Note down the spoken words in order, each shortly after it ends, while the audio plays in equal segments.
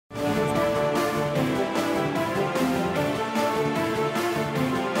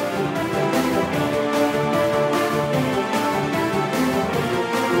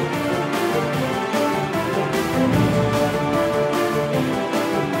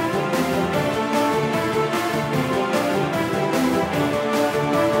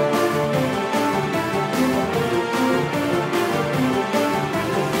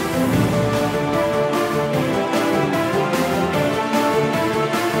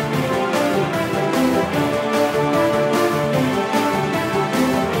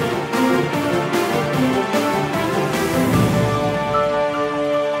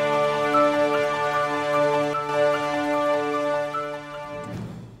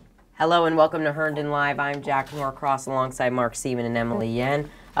Hello and welcome to Herndon Live. I'm Jack Norcross alongside Mark Seaman and Emily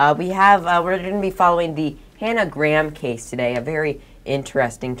Yen. We're going to be following the Hannah Graham case today, a very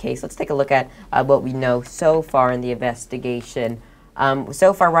interesting case. Let's take a look at what we know so far in the investigation.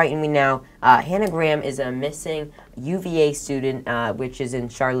 So far, right now, Hannah Graham is a missing UVA student, which is in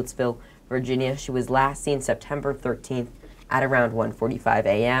Charlottesville, Virginia. She was last seen September 13th at around 1:45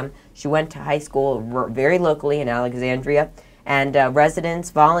 a.m. She went to high school very locally in Alexandria. And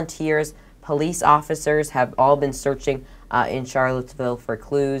residents, volunteers, police officers have all been searching in Charlottesville for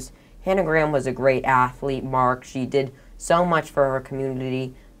clues. Hannah Graham was a great athlete, Mark. She did so much for her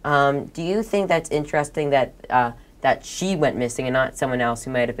community. Do you think that's interesting that that she went missing and not someone else who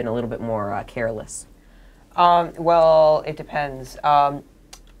might have been a little bit more careless? Well, it depends.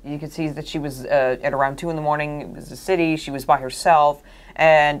 You could see that she was at around 2 in the morning. It was a city. She was by herself,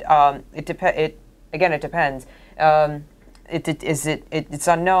 and it depends. It's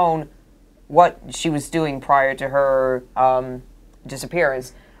unknown what she was doing prior to her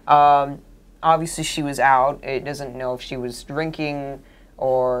disappearance. Obviously, she was out. It doesn't know if she was drinking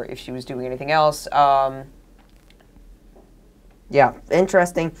or if she was doing anything else. Yeah,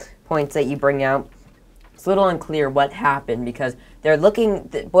 interesting points that you bring out. It's a little unclear what happened because they're looking.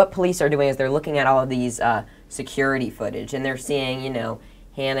 What police are doing is they're looking at all of these security footage, and they're seeing,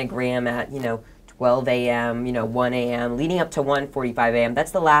 Hannah Graham at 12 a.m., 1 a.m., leading up to 1:45 a.m. That's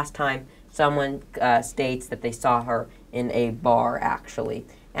the last time someone states that they saw her in a bar, actually.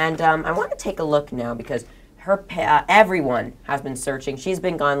 And I want to take a look now because everyone has been searching. She's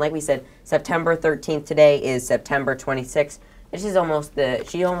been gone, like we said, September 13th. Today is September 26th.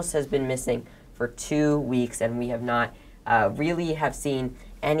 She almost has been missing for 2 weeks, and we have not really have seen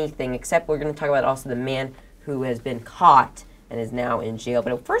anything, except we're going to talk about also the man who has been caught and is now in jail.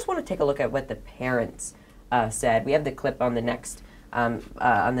 But I first want to take a look at what the parents said. We have the clip on the next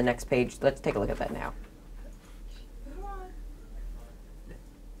page. Let's take a look at that now.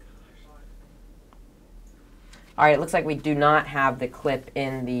 All right, it looks like we do not have the clip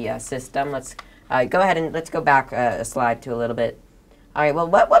in the system. Let's go ahead and let's go back a slide to a little bit. All right, well,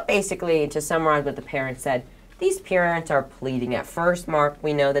 what basically, to summarize what the parents said, these parents are pleading. At first, Mark,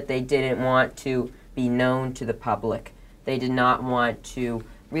 we know that they didn't want to be known to the public. They did not want to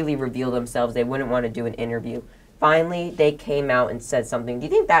really reveal themselves. They wouldn't want to do an interview. Finally, they came out and said something. Do you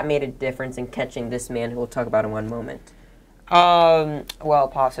think that made a difference in catching this man who we'll talk about in one moment? Well,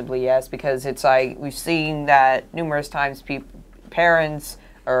 possibly, yes, because it's like we've seen that numerous times parents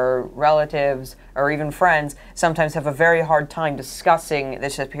or relatives or even friends sometimes have a very hard time discussing the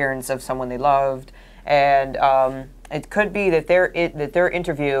disappearance of someone they loved. And it could be that their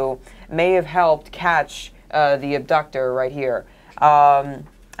interview may have helped catch the abductor right here.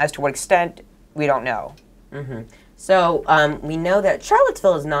 As to what extent, we don't know. Mm-hmm. So we know that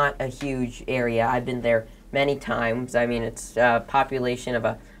Charlottesville is not a huge area. I've been there many times. I mean, it's a population of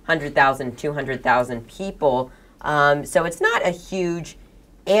 100,000, 200,000 people. So it's not a huge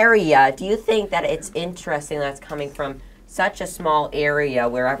area. Do you think that it's interesting that's coming from such a small area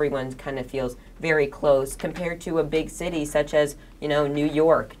where everyone kind of feels very close compared to a big city such as, New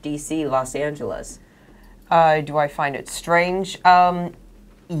York, D.C., Los Angeles? Do I find it strange?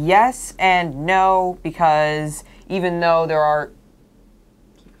 Yes and no, because even though there are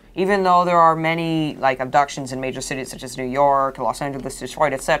many abductions in major cities such as New York, Los Angeles,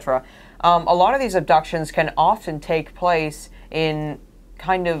 Detroit, etc., a lot of these abductions can often take place in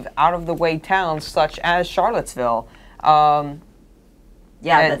kind of out-of-the-way towns such as Charlottesville.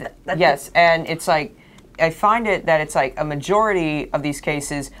 Yes, and it's like I find it that it's like a majority of these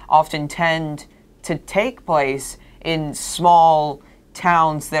cases often tend to take place in small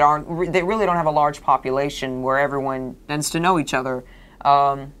towns that really don't have a large population where everyone tends to know each other.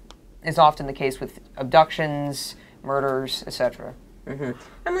 Is often the case with abductions, murders, etc. Mm-hmm.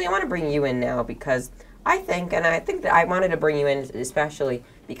 Emily, I want to bring you in now because I think that I wanted to bring you in especially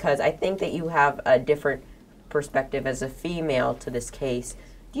because I think that you have a different perspective as a female to this case.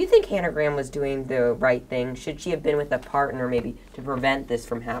 Do you think Hannah Graham was doing the right thing? Should she have been with a partner maybe to prevent this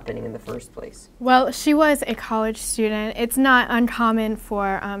from happening in the first place? Well, she was a college student. It's not uncommon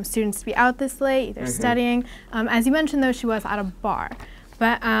for students to be out this late, either studying. As you mentioned, though, she was at a bar.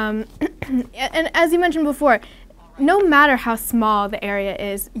 But, and as you mentioned before, no matter how small the area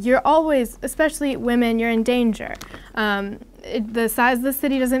is, you're always, especially women, you're in danger. The size of the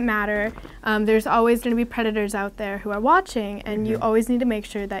city doesn't matter. There's always going to be predators out there who are watching, and you always need to make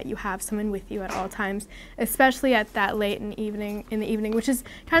sure that you have someone with you at all times, especially at that late in the evening, which is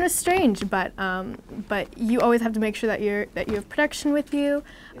kind of strange, but you always have to make sure that you have protection with you,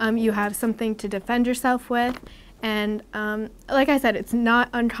 you have something to defend yourself with, And like I said, it's not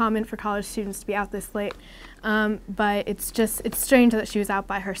uncommon for college students to be out this late, but it's strange that she was out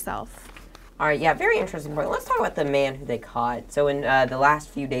by herself. All right, yeah, very interesting point. Let's talk about the man who they caught. So in the last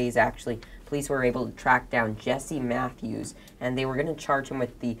few days, actually, police were able to track down Jesse Matthews, and they were going to charge him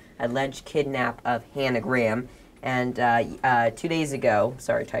with the alleged kidnap of Hannah Graham. And 2 days ago,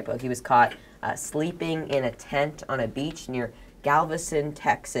 sorry, typo, he was caught sleeping in a tent on a beach near Galveston,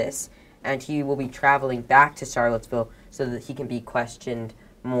 Texas, and he will be traveling back to Charlottesville so that he can be questioned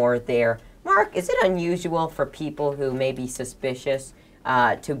more there. Mark, is it unusual for people who may be suspicious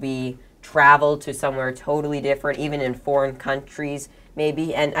to be traveled to somewhere totally different, even in foreign countries,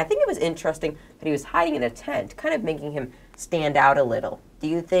 maybe? And I think it was interesting that he was hiding in a tent, kind of making him stand out a little. Do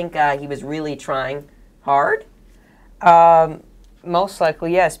you think he was really trying hard? Most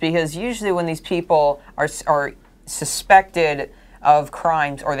likely, yes, because usually when these people are suspected of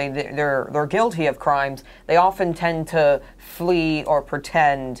crimes, or they're guilty of crimes, they often tend to flee or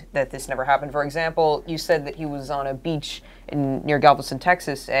pretend that this never happened. For example, you said that he was on a beach near Galveston,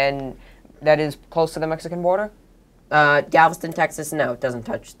 Texas, and that is close to the Mexican border? Galveston, Texas, no, it doesn't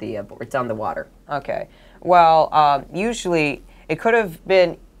touch the border. It's on the water. Okay. Well, usually he could have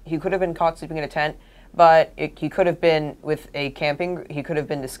been caught sleeping in a tent, but he could have been with he could have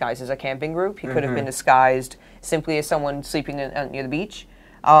been disguised as a camping group. He could have been disguised simply as someone sleeping near the beach.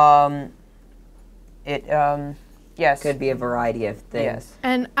 Yes. Could be a variety of things. Yes.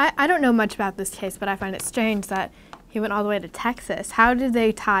 And I don't know much about this case, but I find it strange that he went all the way to Texas. How did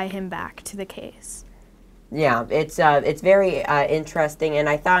they tie him back to the case? Yeah, it's very interesting, and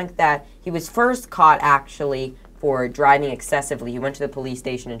I think that he was first caught actually for driving excessively. He went to the police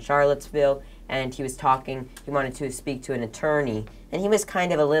station in Charlottesville, and he wanted to speak to an attorney, and he was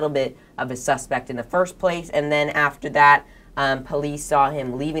kind of a little bit of a suspect in the first place, and then after that, police saw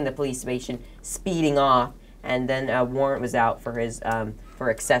him leaving the police station, speeding off, and then a warrant was out for his for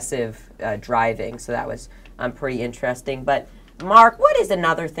excessive driving, so that was pretty interesting. But Mark, what is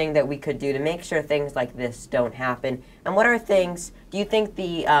another thing that we could do to make sure things like this don't happen? And what are things, do you think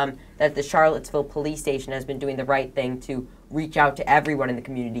that the Charlottesville police station has been doing the right thing to reach out to everyone in the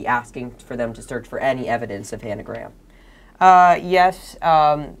community asking for them to search for any evidence of Hannah Graham? Yes.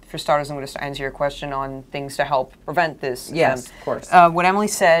 For starters, I'm going to answer your question on things to help prevent this. Yes, of course. What Emily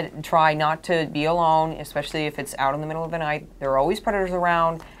said, try not to be alone, especially if it's out in the middle of the night. There are always predators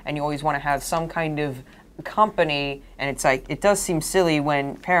around, and you always want to have some kind of company. And it's like, it does seem silly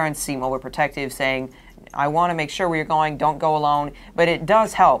when parents seem overprotective, saying, I want to make sure where you're going, don't go alone. But it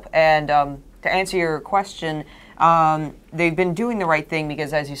does help. And to answer your question, they've been doing the right thing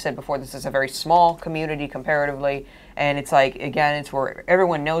because, as you said before, this is a very small community comparatively. And it's like, again, it's where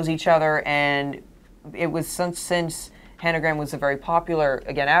everyone knows each other. And it was since Hannah Graham was a very popular,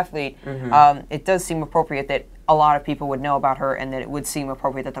 again, athlete, it does seem appropriate that a lot of people would know about her, and that it would seem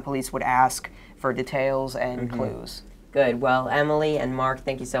appropriate that the police would ask for details and clues. Good. Well, Emily and Mark,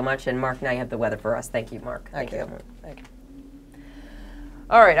 thank you so much. And Mark, now you have the weather for us. Thank you, Mark. Thank you. Thank you.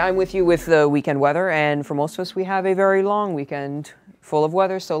 All right, I'm with you with the weekend weather, and for most of us, we have a very long weekend full of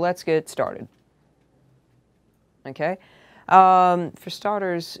weather, so let's get started. Okay. For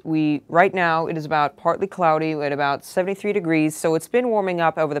starters, right now it is about partly cloudy at about 73 degrees, so it's been warming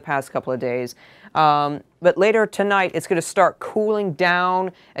up over the past couple of days. But later tonight, it's going to start cooling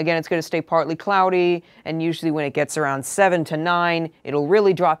down. Again, it's going to stay partly cloudy, and usually when it gets around 7 to 9, it'll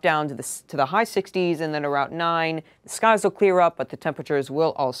really drop down to the high 60s, and then around 9, the skies will clear up, but the temperatures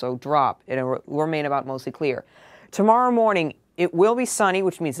will also drop. It'll remain about mostly clear. Tomorrow morning, it will be sunny,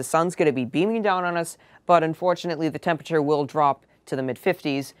 which means the sun's going to be beaming down on us, but unfortunately the temperature will drop to the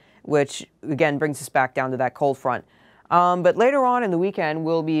mid-50s, which again brings us back down to that cold front. But later on in the weekend,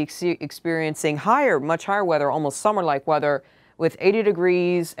 we'll be experiencing much higher weather, almost summer-like weather, with 80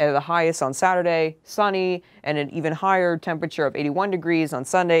 degrees at the highest on Saturday, sunny, and an even higher temperature of 81 degrees on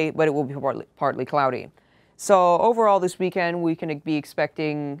Sunday, but it will be partly cloudy. So overall this weekend, we can be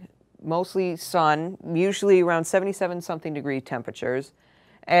expecting mostly sun, usually around 77-something degree temperatures,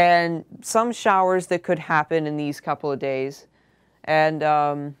 and some showers that could happen in these couple of days. And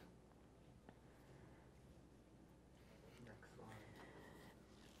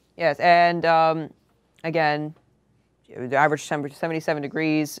yes, and again, the average temperature 77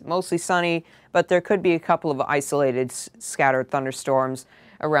 degrees, mostly sunny, but there could be a couple of isolated scattered thunderstorms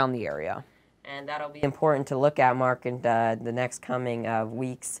around the area. And that'll be important to look at, Mark, in the next coming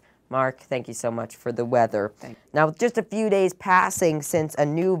weeks. Mark, thank you so much for the weather. Now, with just a few days passing since a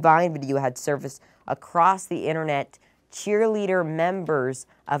new Vine video had surfaced across the internet, cheerleader members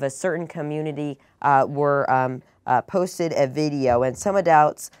of a certain community were posted a video, and some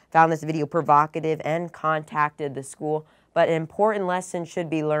adults found this video provocative and contacted the school. But an important lesson should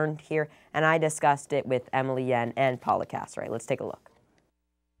be learned here, and I discussed it with Emily Yen and Paula Castray. Let's take a look.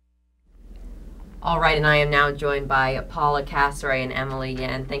 All right, and I am now joined by Paula Castray and Emily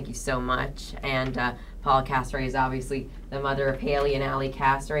Yen. Thank you so much. And Paula Castray is obviously the mother of Haley and Allie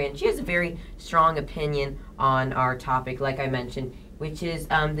Castray, and she has a very strong opinion on our topic, like I mentioned, which is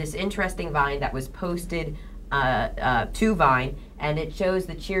this interesting Vine that was posted to Vine, and it shows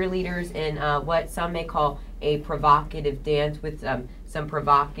the cheerleaders in what some may call a provocative dance with some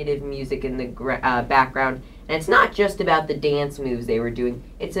provocative music in the background. And it's not just about the dance moves they were doing.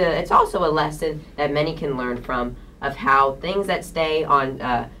 It's also a lesson that many can learn from, of how things that stay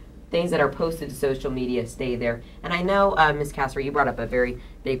on things that are posted to social media stay there. And I know, Ms. Castray, you brought up a very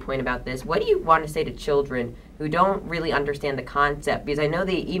big point about this. What do you want to say to children who don't really understand the concept? Because I know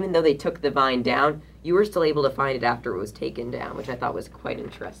even though they took the Vine down, you were still able to find it after it was taken down, which I thought was quite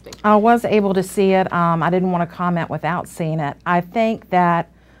interesting. I was able to see it. I didn't want to comment without seeing it. I think that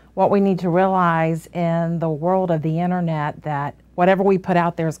what we need to realize in the world of the internet, that whatever we put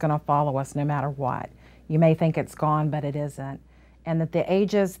out there is going to follow us no matter what. You may think it's gone, but it isn't. And that the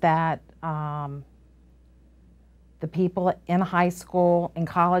ages that the people in high school and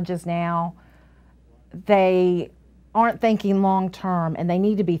colleges now, they aren't thinking long term, and they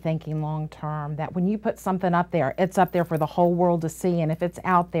need to be thinking long term. That when you put something up there, it's up there for the whole world to see, and if it's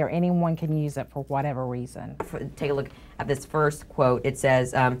out there, anyone can use it for whatever reason. Take a look at this first quote. It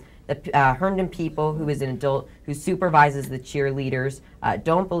says, the Herndon people, who is an adult who supervises the cheerleaders,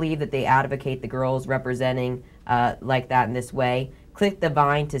 don't believe that they advocate the girls representing like that in this way. Click the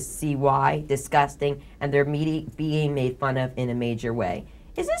Vine to see why. Disgusting, and they're being made fun of in a major way.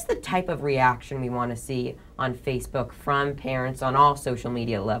 Is this the type of reaction we want to see on Facebook from parents on all social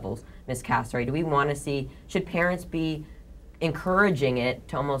media levels, Ms. Castray? Do we want to see, should parents be encouraging it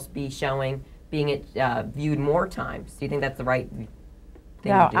to almost be being viewed more times? Do you think that's the right thing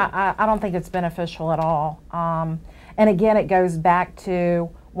to do? I don't think it's beneficial at all. And again, it goes back to,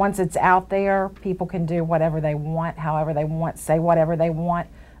 once it's out there, people can do whatever they want, however they want, say whatever they want,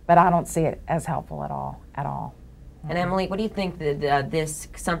 but I don't see it as helpful at all. And Emily, what do you think that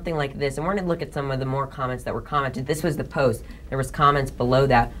something like this, and we're going to look at some of the more comments that were commented. This was the post. There was comments below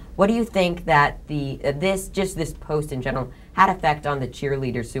that. What do you think that this post in general had effect on the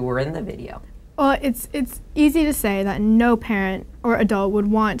cheerleaders who were in the video? Well, it's easy to say that no parent or adult would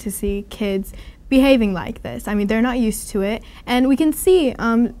want to see kids behaving like this. I mean, they're not used to it, and we can see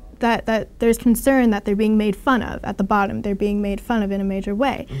that there's concern that they're being made fun of at the bottom. They're being made fun of in a major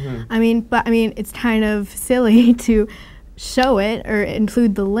way. Mm-hmm. I mean, it's kind of silly to show it or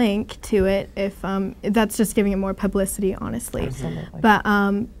include the link to it if that's just giving it more publicity, honestly.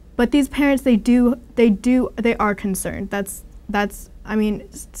 Absolutely. But these parents, they are concerned. I mean,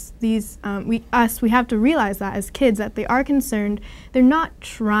 we have to realize that as kids, that they are concerned. They're not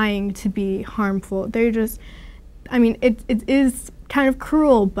trying to be harmful. They're just, I mean, it is kind of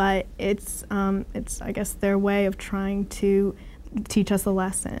cruel, but it's I guess their way of trying to teach us a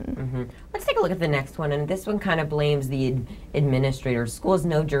lesson. Mm-hmm. Let's take a look at the next one, and this one kind of blames the administrators. School has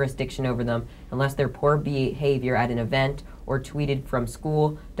no jurisdiction over them unless they're poor behavior at an event or tweeted from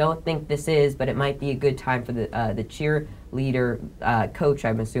school. Don't think this is, but it might be a good time for the cheerleader coach,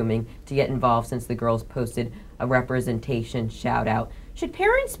 I'm assuming, to get involved, since the girls posted a representation shout out. Should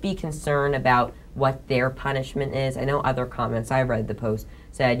parents be concerned about what their punishment is? I know other comments, I read the post,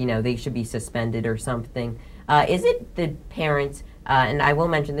 said, they should be suspended or something. Is it the parents, and I will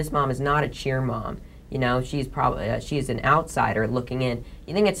mention this mom is not a cheer mom, she's probably, she's an outsider looking in.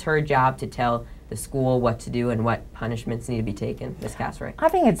 You think it's her job to tell the school what to do and what punishments need to be taken, Ms. Castray? I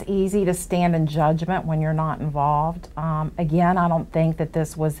think it's easy to stand in judgment when you're not involved. Again, I don't think that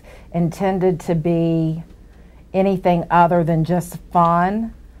this was intended to be anything other than just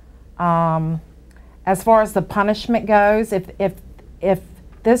fun. As far as the punishment goes, if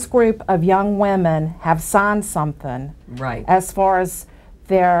this group of young women have signed something, right, as far as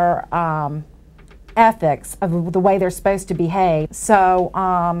their ethics of the way they're supposed to behave, so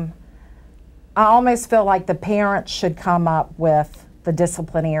I almost feel like the parents should come up with the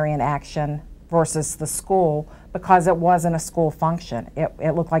disciplinary action versus the school, because it wasn't a school function.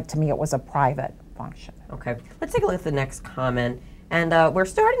 It looked like to me it was a private function. Okay, let's take a look at the next comment. And we're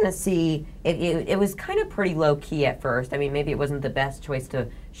starting to see, it was kind of pretty low key at first. I mean, maybe it wasn't the best choice to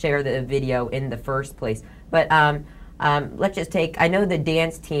share the video in the first place. But let's just take, I know the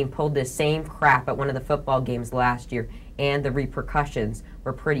dance team pulled this same crap at one of the football games last year, and the repercussions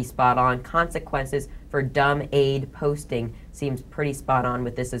were pretty spot on. Consequences for dumb aid posting seems pretty spot on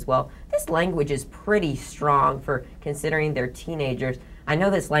with this as well. This this language is pretty strong for considering they're teenagers. I know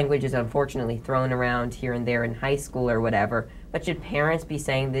this language is unfortunately thrown around here and there in high school or whatever, but should parents be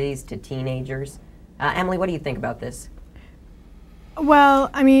saying these to teenagers? Emily, what do you think about this? Well,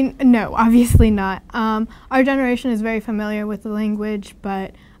 I mean, no, obviously not. Our generation is very familiar with the language,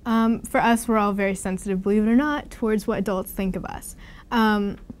 but for us, we're all very sensitive, believe it or not, towards what adults think of us.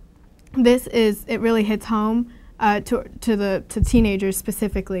 It really hits home to teenagers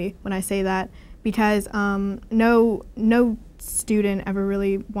specifically when I say that, because no student ever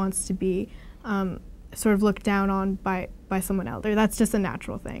really wants to be sort of looked down on by someone elder. That's just a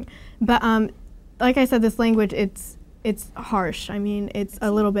natural thing. But like I said, this language, it's harsh. I mean, it's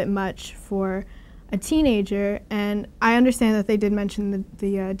a little bit much for a teenager, and I understand that they did mention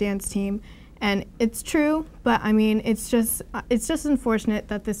the dance team, and it's true, but I mean, it's just unfortunate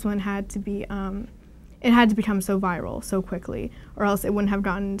that this one had to be, it had to become so viral so quickly, or else it wouldn't have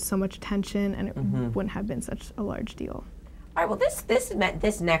gotten so much attention, and it wouldn't have been such a large deal. All right, well,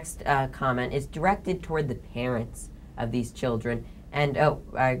 this next comment is directed toward the parents of these children. And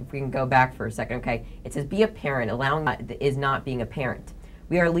we can go back for a second, okay? It says, be a parent. Allowing is not being a parent.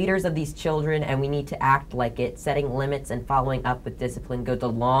 We are leaders of these children, and we need to act like it. Setting limits and following up with discipline goes a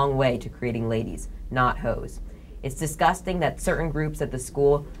long way to creating ladies, not hoes. It's disgusting that certain groups at the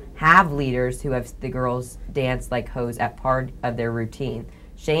school have leaders who have the girls dance like hoes at part of their routine.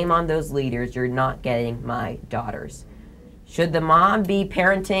 Shame on those leaders. You're not getting my daughters. Should the mom be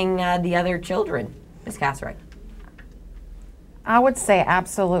parenting the other children? Ms. Cassaway. I would say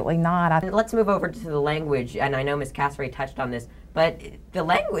absolutely not. Let's move over to the language, and I know Ms. Cassaway touched on this, but the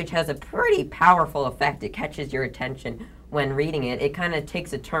language has a pretty powerful effect. It catches your attention when reading it. It kind of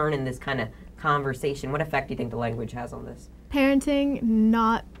takes a turn in this kind of conversation. What effect do you think the language has on this? Parenting,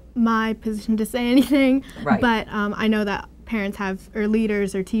 not my position to say anything, right. But I know that parents have, or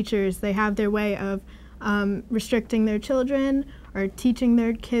leaders or teachers, they have their way of restricting their children or teaching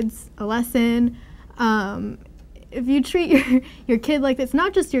their kids a lesson. If you treat your kid like this,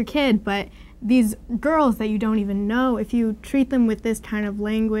 not just your kid, but these girls that you don't even know, if you treat them with this kind of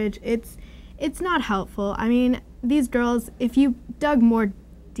language, it's not helpful. I mean, these girls, if you dug more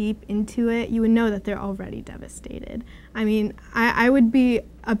deep into it, you would know that they're already devastated. I mean, I would be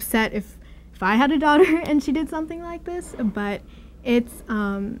upset if I had a daughter and she did something like this, but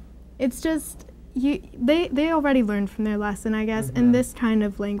it's just, they already learned from their lesson, I guess, and this kind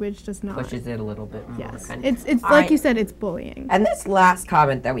of language does not. Pushes it a little bit more. Yes, it's like you said, it's bullying. And this last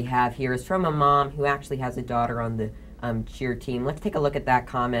comment that we have here is from a mom who actually has a daughter on the cheer team. Let's take a look at that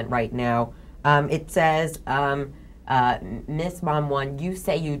comment right now. It says, Miss Mom 1, you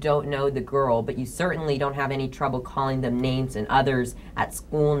say you don't know the girl, but you certainly don't have any trouble calling them names and others at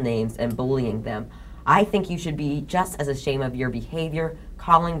school names and bullying them. I think you should be just as ashamed of your behavior,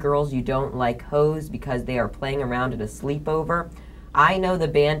 calling girls you don't like hoes because they are playing around at a sleepover. I know the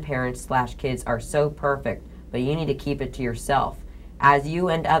band parents / kids are so perfect, but you need to keep it to yourself. As you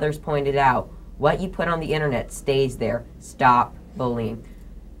and others pointed out, what you put on the internet stays there. Stop bullying.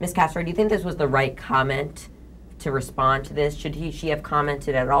 Ms. Castro, do you think this was the right comment to respond to this? Should she have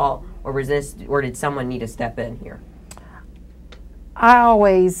commented at all, or did someone need to step in here? I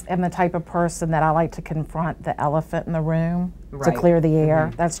always am the type of person that I like to confront the elephant in the room to clear the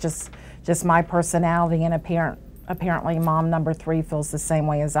air. That's just my personality, and apparently mom number 3 feels the same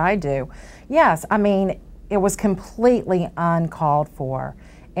way as I do. Yes, I mean, it was completely uncalled for.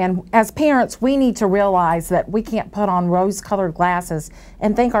 And as parents, we need to realize that we can't put on rose-colored glasses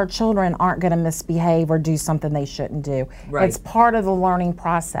and think our children aren't going to misbehave or do something they shouldn't do. Right. It's part of the learning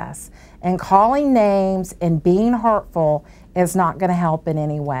process. And calling names and being hurtful is not going to help in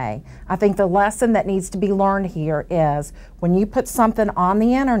any way. I think the lesson that needs to be learned here is when you put something on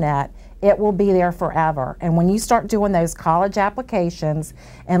the internet, it will be there forever. And when you start doing those college applications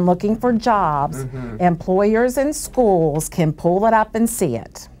and looking for jobs, employers and schools can pull it up and see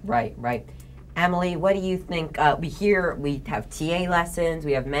it. Right, right. Emily, what do you think? We have TA lessons,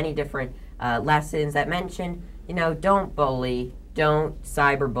 we have many different lessons that mention, don't bully, don't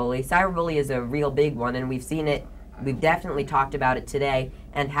cyberbully. Cyberbully is a real big one, and we've seen it. We've definitely talked about it today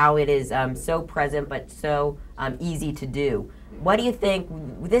and how it is so present but so easy to do. What do you think?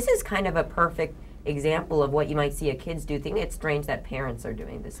 This is kind of a perfect example of what you might see kids do. I think it's strange that parents are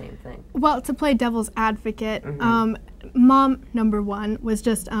doing the same thing. Well, to play devil's advocate, mom number 1 was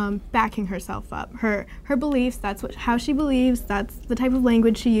just backing herself up. Her beliefs, how she believes, that's the type of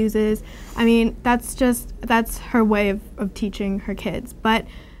language she uses. I mean, that's her way of teaching her kids. But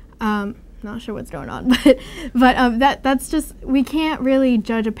not sure what's going on, but that's just, we can't really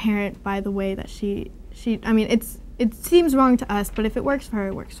judge a parent by the way that she I mean, it's it seems wrong to us, but if it works for her,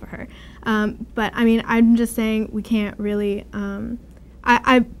 it works for her. But I mean, I'm just saying we can't really.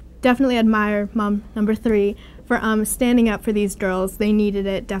 I definitely admire mom number 3 for standing up for these girls. They needed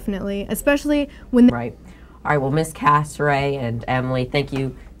it, definitely, especially when. Right. All right. Well, Miss Castray and Emily, thank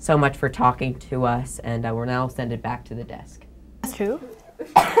you so much for talking to us, and we're now send it back to the desk. That's true.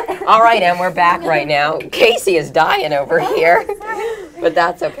 All right, and we're back right now. Casey is dying over here, but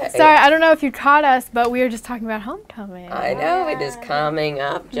that's okay. Sorry, I don't know if you caught us, but we were just talking about homecoming. I know, it is coming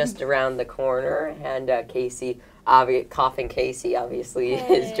up just around the corner, and Casey, Coughing Casey, obviously,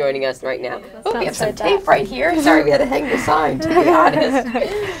 is joining us right now. Oh, we have some tape right here. Sorry, we had to hang the sign, to be honest,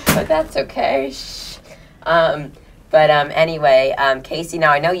 but that's okay. Shh. Anyway, Casey,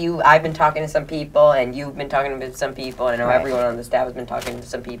 now I know I've been talking to some people, and you've been talking to some people, and I know everyone on the staff has been talking to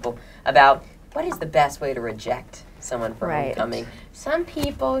some people about what is the best way to reject someone for homecoming. Some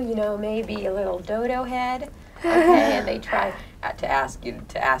people, maybe a little dodo head, okay, and they try to ask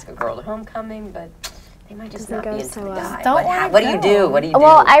a girl to homecoming, but they might just not be into the guy. What do you do? What do you do?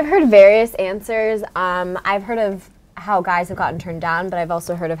 Well, I've heard various answers. I've heard of how guys have gotten turned down, but I've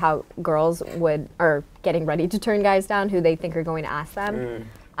also heard of how girls are getting ready to turn guys down who they think are going to ask them.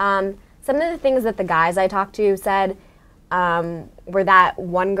 Some of the things that the guys I talked to said were that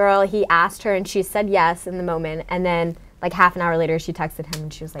one girl, he asked her and she said yes in the moment, and then like half an hour later she texted him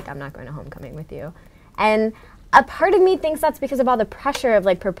and she was like, I'm not going to homecoming with you. And a part of me thinks that's because of all the pressure of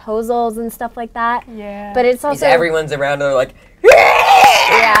like proposals and stuff like that. Yeah. But it's also everyone's around and they're like,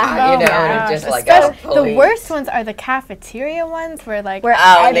 yeah, and it's just like, the worst ones are the cafeteria ones where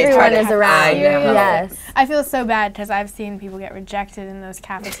everyone is around. Yes. I feel so bad because I've seen people get rejected in those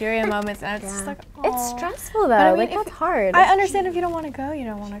cafeteria moments, and it's just like, it's stressful though. But I mean, like that's hard. I understand if you don't want to go, you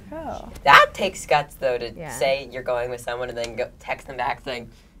don't want to go. That takes guts though to say you're going with someone and then text them back saying,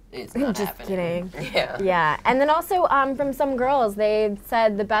 it's not just happening. kidding. Yeah. Yeah. And then also from some girls, they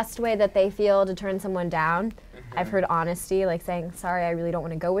said the best way that they feel to turn someone down, I've heard honesty, like saying, sorry, I really don't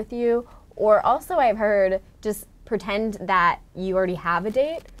want to go with you. Or also I've heard just pretend that you already have a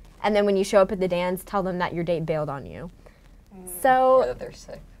date, and then when you show up at the dance, tell them that your date bailed on you. So, or that they're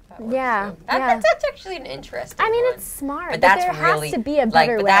sick. Yeah. That's actually an interesting I mean, one. it's smart, but there has to be a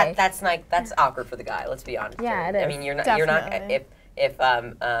better way. That's awkward for the guy, let's be honest. Yeah, it is. I mean, you're not, if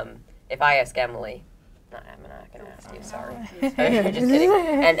I ask Emily, I'm not going to ask you, sorry. Just kidding.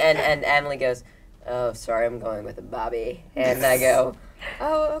 And Emily goes, oh, sorry, I'm going with a Bobby. And I go,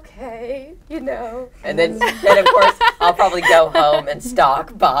 oh, okay, And then of course, I'll probably go home and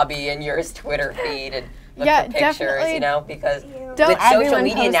stalk Bobby and yours Twitter feed and look for pictures, because with social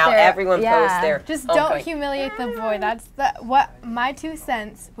media now, everyone posts their Just don't humiliate the boy. That's what my 2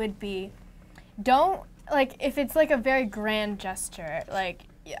 cents would be. Don't, if it's a very grand gesture,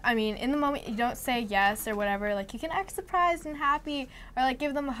 I mean, in the moment, you don't say yes or whatever. You can act surprised and happy, or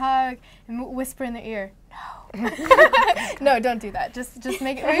give them a hug and whisper in their ear, no. No, don't do that. Just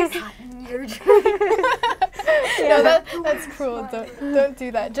make it very. No, that's cruel. Don't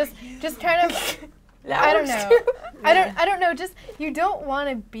do that. Just kind of. I don't know. I don't know. Just you don't want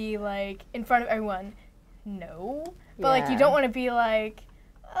to be in front of everyone. No, but you don't want to be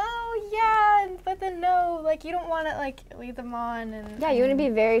oh yeah, but then no, you don't want to lead them on and. Yeah, you want to be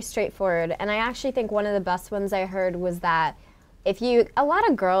very straightforward, and I actually think one of the best ones I heard was that a lot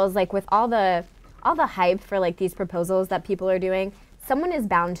of girls with all the hype for these proposals that people are doing, someone is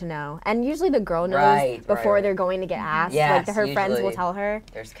bound to know, and usually the girl knows before they're going to get asked. Yes, her friends will tell her.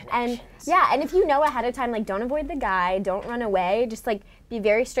 There's connections. And if you know ahead of time, don't avoid the guy, don't run away, just be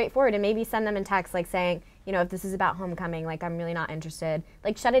very straightforward, and maybe send them a text saying, if this is about homecoming, I'm really not interested.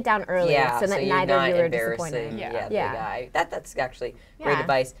 Shut it down early so that neither of you are disappointed. The guy. That's actually great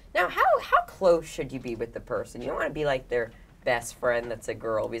advice. Now, how close should you be with the person? You don't want to be their best friend that's a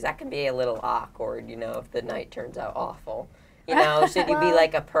girl, because that can be a little awkward, if the night turns out awful. Should you be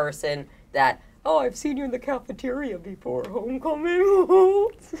a person that, oh, I've seen you in the cafeteria before homecoming.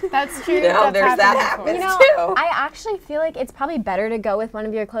 That's true. There's that happens too. I actually feel it's probably better to go with one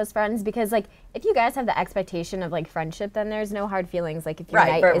of your close friends, because if you guys have the expectation of friendship, then there's no hard feelings. If your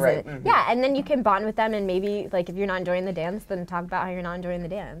night isn't, mm-hmm. Yeah, and then you can bond with them, and maybe if you're not enjoying the dance, then talk about how you're not enjoying the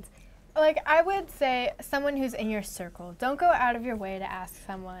dance. I would say someone who's in your circle. Don't go out of your way to ask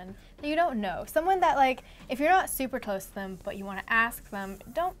someone that you don't know. Someone that if you're not super close to them, but you want to ask them,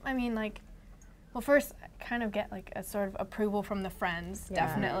 well, first, kind of get a sort of approval from the friends,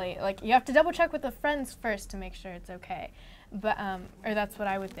 definitely. You have to double check with the friends first to make sure it's okay. But or that's what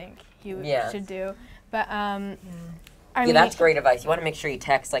I would think you should do. But I Yeah, mean, that's great advice. You want to make sure you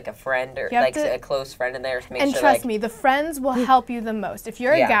text like a friend or You have like to- a close friend in there to make and sure. trust like, me, the friends will help you the most. If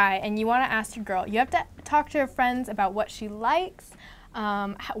you're Yeah. a guy and you want to ask your girl, you have to talk to her friends about what she likes,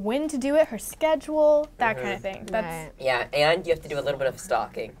 when to do it, her schedule, that kind of thing. That's Right. Yeah, and you have to do a little bit of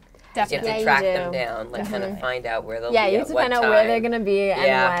stalking. 'Cause you have definitely. to you track do. them down, like kind of find out where they'll Yeah, be you at have to what find out where they're time. gonna be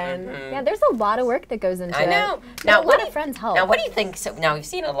Yeah, and when. mhm. Yeah, there's a lot of work that goes into I know. it. Now, But a what lot do of you- friends help. Now, what do you think? So now we've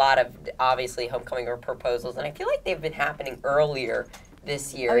seen a lot of obviously homecoming or proposals, and I feel like they've been happening earlier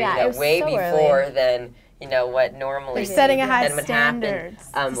this year. Oh, yeah, it was way so before early. than what normally They're setting a high than would happen,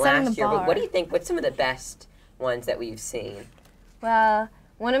 standards. They're setting last the year. But bar. what do you think? What's some of the best ones that we've seen? Well,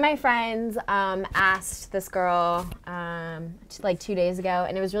 one of my friends asked this girl like 2 days ago,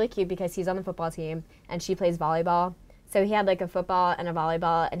 and it was really cute because he's on the football team and she plays volleyball. So he had like a football and a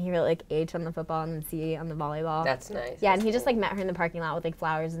volleyball, and he wrote like H on the football and then C on the volleyball. That's nice. Yeah, and That's he just cool. like met her in the parking lot with like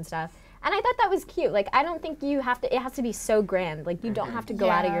flowers and stuff. And I thought that was cute. Like, I don't think you have to, it has to be so grand. Like, you don't have to go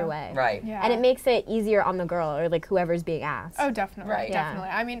out of Yeah. your way. Right. Yeah. And it makes it easier on the girl or like whoever's being asked. Oh, definitely, Right. Yeah. definitely.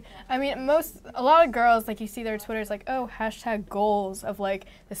 I mean, a lot of girls, like you see their Twitters, like, oh, hashtag goals of like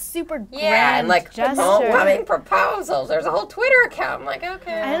the super grand Yeah, and like gesture. homecoming proposals. There's a whole Twitter account. I'm like,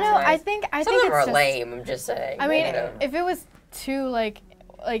 okay. I don't know. that's I nice. think Some it's of them are just, lame. I'm just saying. I mean, you know. if it was too like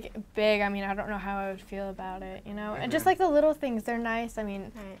big, I mean, I don't know how I would feel about it, you know? And just like the little things, they're nice. I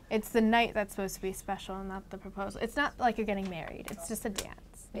mean, Right. it's the night that's supposed to be special, not the proposal. It's not like you're getting married. It's just a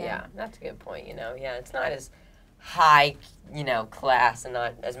dance. Yeah, that's a good point. Yeah, it's not as high, class and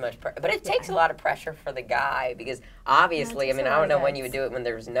not as much pressure. But it takes a lot of pressure for the guy because obviously, takes a I lot don't of know when you would guts. do it when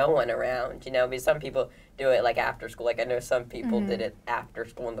there's no one around, because some people do it like after school. Like I know some people did it after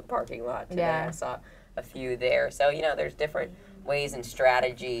school in the parking lot today. Yeah. I saw a few there. So, there's different ways and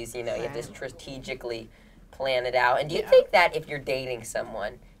strategies, you have to strategically plan it out. And do you think that if you're dating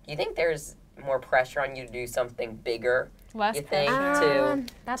someone, do you think there's more pressure on you to do something bigger? Less You think pressure.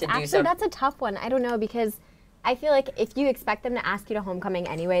 That's to do actually some- that's a tough one. I don't know because I feel like if you expect them to ask you to homecoming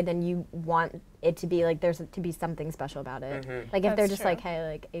anyway, then you want it to be like there's to be something special about it. Like if they're That's just true. like, hey,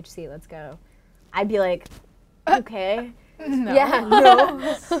 like HC, let's go. I'd be like, okay. No. Yeah, no.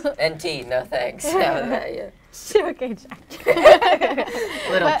 NT, no thanks. Yeah. Okay, Jack.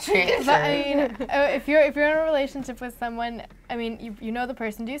 Little But chance. I mean, if you're in a relationship with someone, I mean, you know the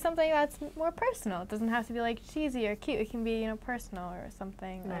person. Do something that's more personal. It doesn't have to be like cheesy or cute. It can be personal or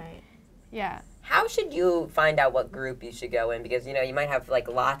something. Like, Right. yeah. How should you find out what group you should go in? Because you might have like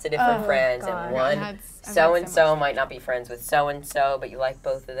lots of different Oh, friends, God. and one I've had so so and so much. might not be friends with so and so, but you like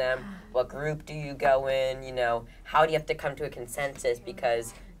both of them. What group do you go in? How do you have to come to a consensus?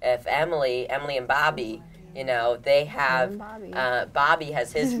 Because if Emily and Bobby, they have Bobby. Bobby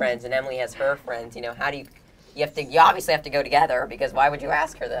has his friends and Emily has her friends. How do you obviously have to go together because why would you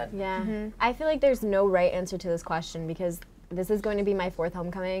ask her then? Yeah. I feel like there's no right answer to this question because this is going to be my 4th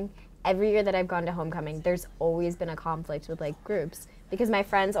homecoming. Every year that I've gone to homecoming, there's always been a conflict with like groups because my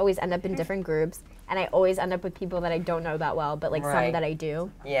friends always end up in different groups and I always end up with people that I don't know that well, but like Right. some that I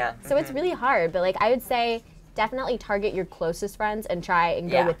do. Yeah. So it's really hard, but like I would say definitely target your closest friends and try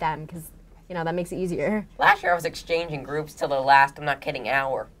and go Yeah. with them because that makes it easier. Last year I was exchanging groups till the last, I'm not kidding,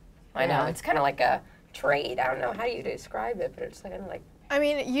 hour. I know, Yeah. it's kind of like a trade. I don't know how do you describe it, but it's kind of like, I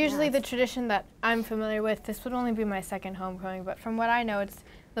mean, usually the tradition that I'm familiar with, this would only be my 2nd homecoming, but from what I know, it's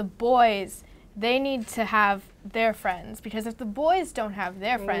the boys, they need to have their friends because if the boys don't have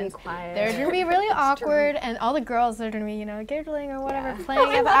their They're gonna be friends, quiet. they're going to be really awkward and all the girls are going to be, giggling or whatever, Yeah. playing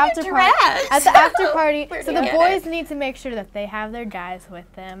at the love after your party. dress. At the after party. Where So do you the get boys it? need to make sure that they have their guys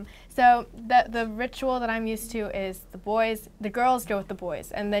with them. So the ritual that I'm used to is the girls go with the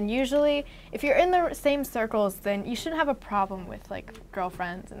boys. And then usually if you're in the same circles, then you shouldn't have a problem with like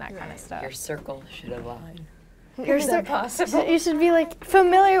girlfriends and that kind of stuff. your circle should align. You're so possible? You should be like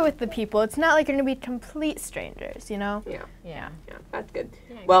familiar with the people. It's not like you're gonna be complete strangers, Yeah, Yeah. yeah, that's good.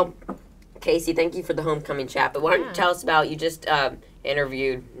 Well, Casey, thank you for the homecoming chat, but why don't you tell us about, you just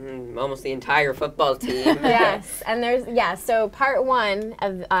interviewed almost the entire football team. Yes, and so part 1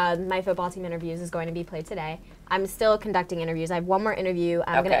 of my football team interviews is going to be played today. I'm still conducting interviews. I have one more interview.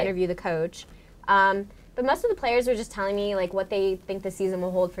 I'm going to Okay. interview the coach. But most of the players are just telling me like what they think the season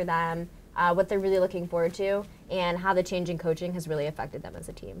will hold for them, what they're really looking forward to, and how the change in coaching has really affected them as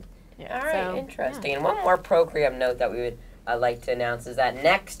a team. All right, So, interesting. And one more program note that we would like to announce is that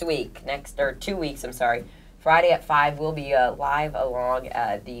next 2 weeks, Friday at 5, we'll be live along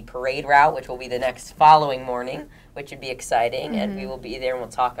the parade route, which will be the next following morning, which would be exciting. And we will be there and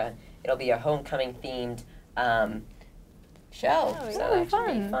we'll talk. It'll be a homecoming themed show. So that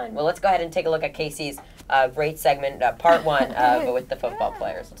should be fun. Well, let's go ahead and take a look at Casey's great segment, part 1, but with the football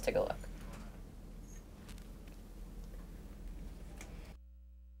players. Let's take a look.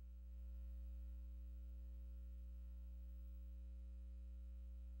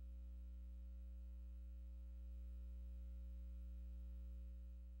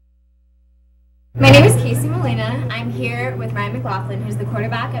 My name is Casey Molina. I'm here with Ryan McLaughlin, who's the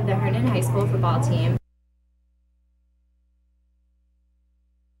quarterback of the Herndon High School football team.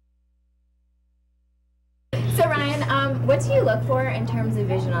 So Ryan, what do you look for in terms of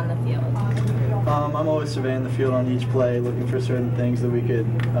vision on the field? I'm always surveying the field on each play, looking for certain things that we could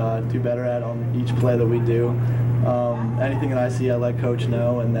do better at on each play that we do. Anything that I see, I let coach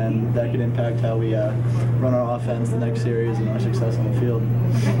know, and then that could impact how we run our offense the next series and our success on the field.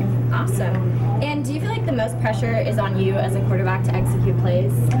 Awesome. And do you feel like the most pressure is on you as a quarterback to execute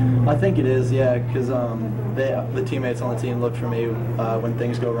plays? I think it is, yeah, because the teammates on the team look for me when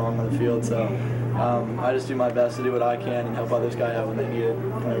things go wrong on the field. So I just do my best to do what I can and help others guys out when they need it,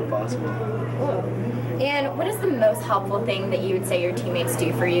 whenever possible. And what is the most helpful thing that you would say your teammates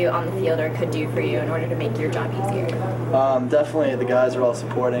do for you on the field or could do for you in order to make your job easier? Definitely the guys are all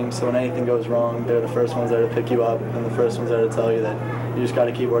supporting, so when anything goes wrong, they're the first ones there to pick you up and the first ones there to tell you that you just got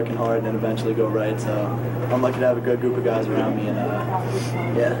to keep working hard and eventually go right. So I'm lucky to have a good group of guys around me, and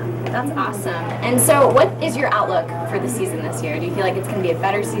yeah. That's awesome. And so what is your outlook for the season this year? Do you feel like it's going to be a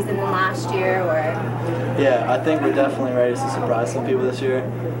better season than last year, or? Yeah, I think we're definitely ready to surprise some people this year.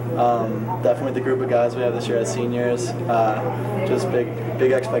 Definitely the group of guys we have this year as seniors, just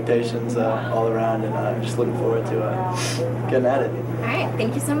big expectations all around, and just looking forward to getting at it. All right,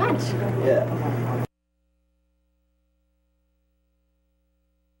 thank you so much. Yeah.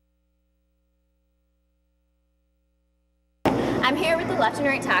 I'm here with the left and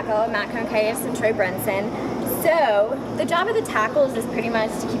right tackle, Matt Concaius and Troy Brunson. So the job of the tackles is pretty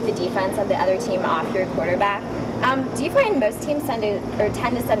much to keep the defense of the other team off your quarterback. Do you find most teams tend to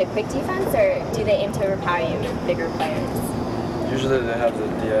send a quick defense, or do they aim to overpower you with bigger players? Usually they have the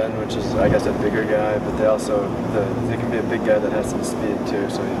DN, which is, I guess, a bigger guy, but they also, they can be a big guy that has some speed too,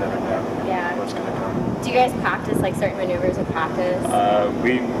 so you never know what's going to come. Do you guys practice like certain maneuvers in practice?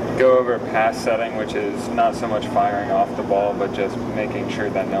 We go over pass setting, which is not so much firing off the ball, but just making sure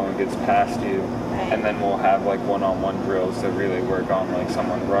that no one gets past you. Right. And then we'll have like one-on-one drills that really work on like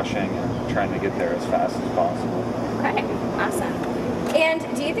someone rushing and trying to get there as fast as possible. Okay, awesome. And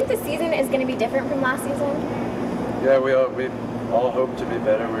do you think the season is going to be different from last season? Yeah, we all hope to be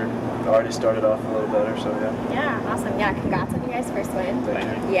better. We've already started off a little better, so yeah. Yeah, awesome. Yeah, congrats on you guys' first win.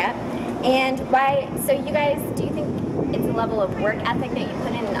 Thank you. Yeah. And so you guys, do you think it's a level of work ethic that you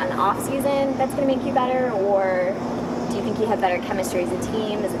put in an off season that's going to make you better, or do you think you have better chemistry as a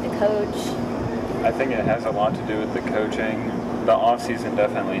team? Is it the coach? I think it has a lot to do with the coaching. The off season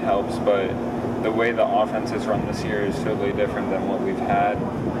definitely helps, but the way the offense is run this year is totally different than what we've had.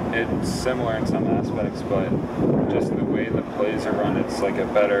 It's similar in some aspects, but just the way the plays are run, it's like a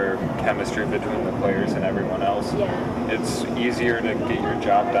better chemistry between the players and everyone else. Yeah. It's easier to get your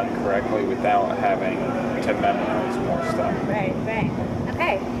job done correctly without having to memorize more stuff. Right.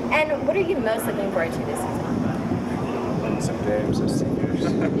 Okay. And what are you most looking forward to this season? Winning some games as seniors.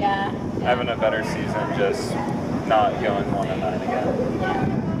 Yeah. Having a better season, just not going 1-9 again.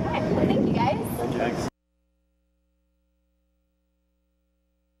 Yeah. Okay. Well, thank you guys. Thanks.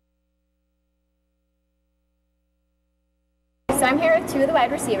 So I'm here with two of the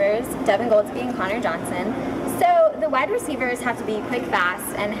wide receivers, Devin Goldsby and Connor Johnson. So the wide receivers have to be quick,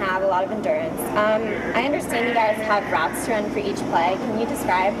 fast, and have a lot of endurance. I understand you guys have routes to run for each play. Can you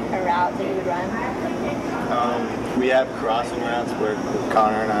describe a route that you would run? We have crossing routes where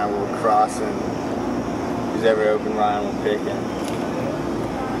Connor and I will cross, and who's ever open line will pick.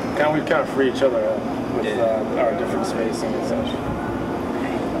 And We kind of free each other up with our different spacing and such.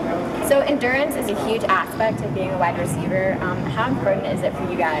 So endurance is a huge aspect of being a wide receiver. How important is it for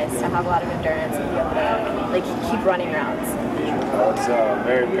you guys to have a lot of endurance and be able to keep running routes? It's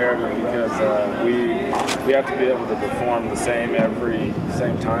very imperative because we have to be able to perform the same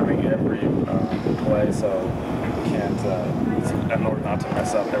timing every play, so we can't in order not to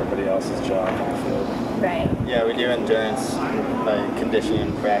mess up everybody else's job on the field. Right. Yeah, we do endurance like conditioning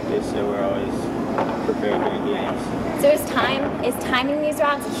in practice, so we're always prepared during games. So is timing these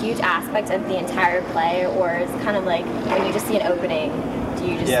routes a huge aspect of the entire play, or is it kind of like when you just see an opening, do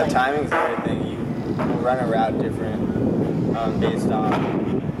you just timing's everything. You run a route different based on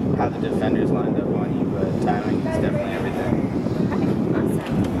how the defender's lined up on you, but timing is definitely everything. Okay,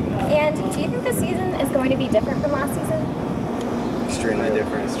 awesome. And do you think the season is going to be different from last season? Extremely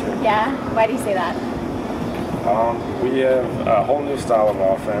different, it's true. Yeah? Why do you say that? We have a whole new style of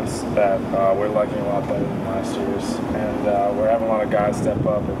offense that we're liking a lot better than last year's, and we're having a lot of guys step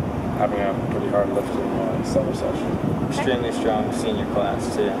up and having a pretty hard lifting summer session. Extremely strong senior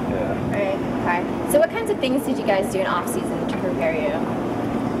class too. Yeah. Right. Okay. So what kinds of things did you guys do in off season to prepare you?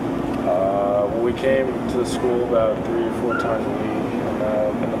 We came to the school about 3 or 4 times a week, and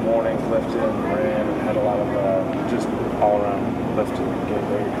in the mornings lifted and ran and had a lot of just all-around lifting, getting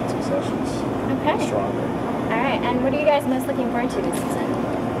very good sessions. Okay. Stronger. All right, and what are you guys most looking forward to this season?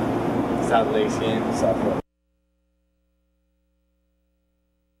 South Lakes game. South Lakes.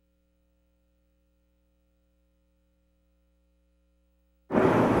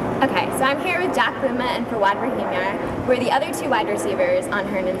 Okay, so I'm here with Jack Luma and Fawad Rahimia. We're the other two wide receivers on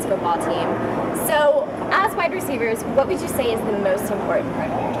Herndon's football team. So, as wide receivers, what would you say is the most important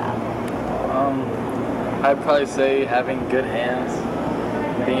part of your job? I'd probably say having good hands,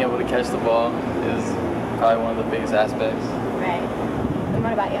 being able to catch the ball is probably one of the biggest aspects. Right. And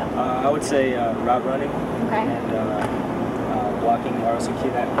what about you? I would say route running Okay. and blocking are also key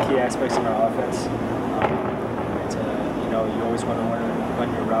aspects in our offense. You always want to run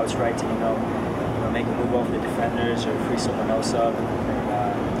your routes right to make a move off the defenders or free someone else up,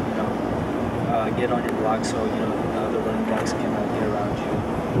 and get on your block so the running backs can get around you.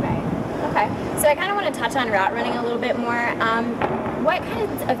 Right. Okay. So I kind of want to touch on route running a little bit more. What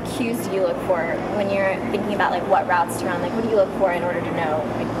kinds of cues do you look for when you're thinking about like what routes to run? Like, what do you look for in order to know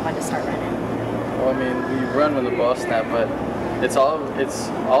like when to start running? Well, I mean, we run when the ball snapped, but it's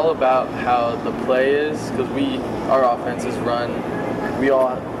all about how the play is, because our offenses run. We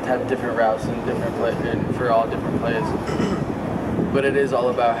all have different routes and different for all different plays. But it is all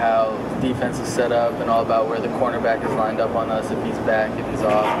about how defense is set up and all about where the cornerback is lined up on us, if he's back, if he's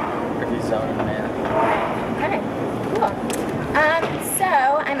off, or if he's zoning man. Okay. Cool. So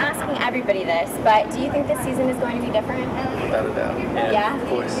I'm asking everybody this, but do you think this season is going to be different? Without a doubt. Yeah? Of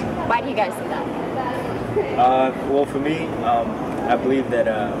course. Why do you guys think that? Well, for me, I believe that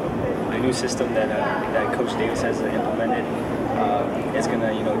the new system that Coach Davis has implemented is going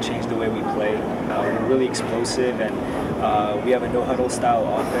to change the way we play. We're really explosive, and we have a no-huddle style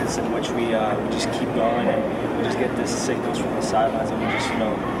offense in which we just keep going and we just get the signals from the sidelines, and we just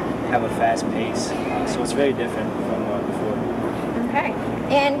have a fast pace. So it's very different from before. Okay.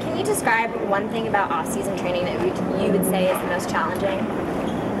 And can you describe one thing about off-season training that you would say is the most challenging?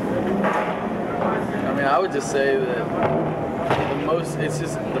 I mean, I would just say that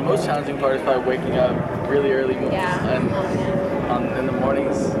the most challenging part is probably waking up really early and in the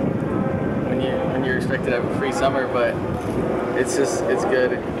mornings when you're expected to have a free summer, but it's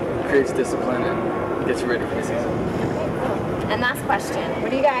good. It creates discipline and gets you ready for the season. And last question,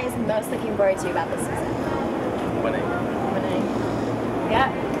 what are you guys most looking forward to about this season? Winning. Yeah.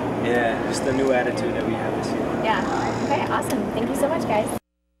 Yeah, just the new attitude that we have this year. Yeah. Okay, awesome. Thank you so much, guys.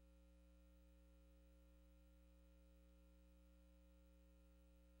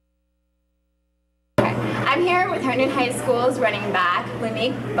 I'm here with Herndon High School's running back,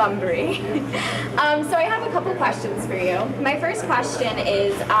 Limique Bunbury. So I have a couple questions for you. My first question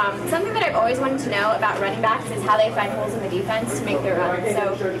is, something that I've always wanted to know about running backs is how they find holes in the defense to make their run.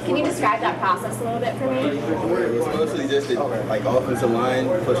 So can you describe that process a little bit for me? It's mostly just offensive line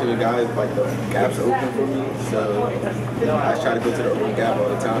pushing the guys, the gaps open for me. So I try to go to the open gap all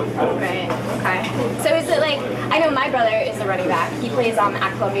the time. Right, okay. So is it like, I know my brother is a running back. He plays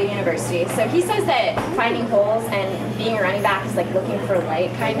at Columbia University. So he says that finding holes and being a running back is like looking for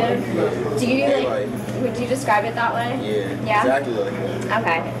light, kind of. Do you would you describe it that way? Yeah, exactly like that.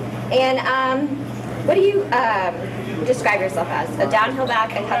 Okay. And what do you describe yourself as? A downhill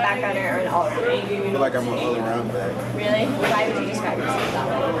back, a cutback runner, or an all-around? I feel like I'm an all-around back. Really? Why would you describe yourself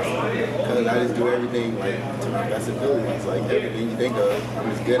that way? Because I just do everything to my best abilities. Like everything you think of, I'm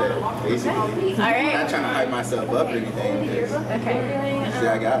just good at it, basically. All right. I'm not trying to hype myself up or anything. Just, okay. See,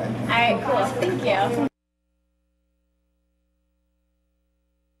 I got it. All right, cool. Thank you.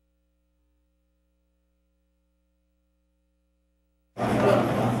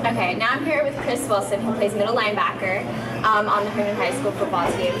 Okay, now I'm here with Chris Wilson, who plays middle linebacker on the Herndon High School football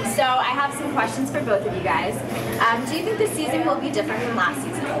team. So I have some questions for both of you guys. Do you think this season will be different from last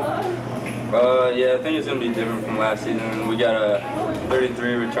season? Yeah, I think it's going to be different from last season. We got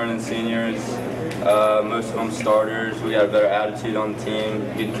 33 returning seniors, most of them starters. We got a better attitude on the team,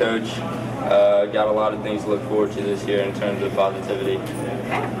 good coach. Got a lot of things to look forward to this year in terms of positivity.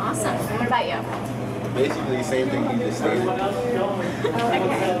 Okay, awesome. And what about you? Basically the same thing you just stated. Okay.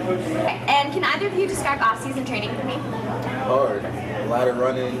 And can either of you describe off-season training for me? Hard. A lot of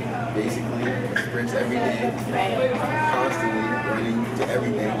running, basically. Sprints every day. Right. Constantly running to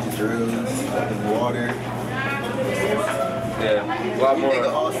everything, to drills, the water. Yeah, a lot more.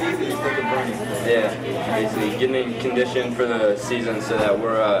 All season, just think of running. Yeah, basically getting in condition for the season so that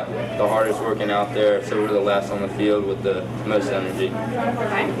we're the hardest working out there, so we're the last on the field with the most energy.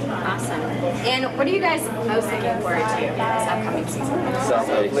 Okay, awesome. And what are you guys most looking forward to this upcoming season?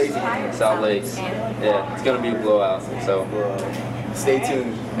 South Lakes. Yeah, it's going to be a blowout. So. Stay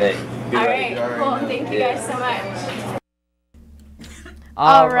tuned. Hey, be All ready. right, cool. Thank you guys so much.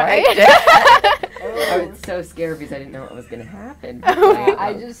 All right. I was so scared because I didn't know what was going to happen.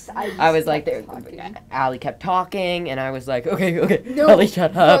 I was like, Allie kept talking, and I was like, okay, No, Allie,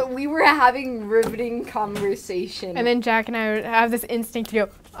 shut up. but we were having riveting conversation. And then Jack and I would have this instinct to go,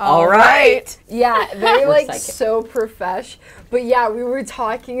 All right. Yeah, they're We're like psychic. so profesh. But yeah, we were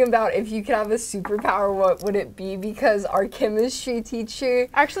talking about if you could have a superpower, what would it be? Because our chemistry teacher.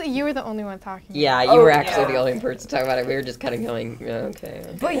 Actually, you were the only one talking. Yeah, you were actually the only person talking about it. We were just kind of going,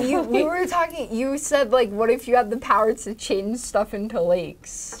 okay. But we were talking. You said like, what if you had the power to change stuff into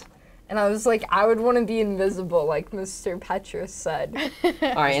lakes? And I was like, I would want to be invisible, like Mr. Petrus said. All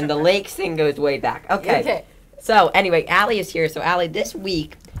right, and the lakes thing goes way back. Okay. So anyway, Allie is here. So Allie, this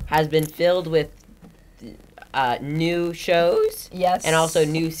week has been filled with new shows. Yes. And also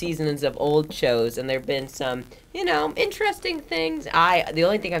new seasons of old shows, and there have been some, interesting things. The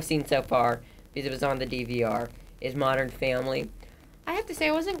only thing I've seen so far, because it was on the DVR, is Modern Family. I have to say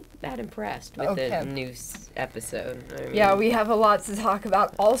I wasn't that impressed with the new episode. I mean, Yeah, we have a lot to talk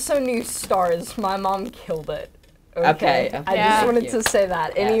about. Also, new stars. My mom killed it. Okay. I just wanted to say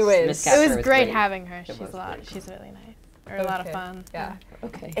that. Yes, Anyways, Miss It Catherine was was great great. having her. It She's was great. She's really nice. Or a lot of fun. Yeah.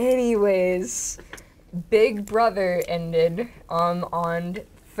 Okay. Anyways, Big Brother ended on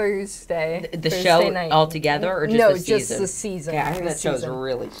Thursday. The Thursday show night. altogether, or just no, the season? just the season. Yeah, I think the that show's season.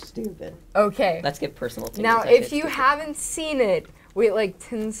 really stupid. Okay. Let's get personal opinions. Now, That show's if you stupid. haven't seen it, wait like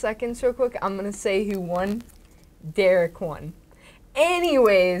 10 seconds real quick. I'm gonna say who won. Derek won.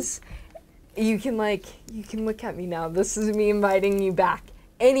 Anyways, you can look at me now. This is me inviting you back.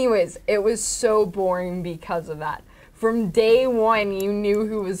 Anyways, it was so boring because of that. From day one, you knew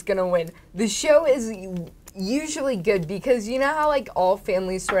who was gonna win. The show is usually good because you know how like all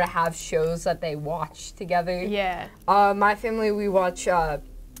families sort of have shows that they watch together? Yeah. My family, we watch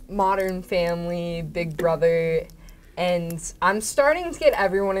Modern Family, Big Brother, and I'm starting to get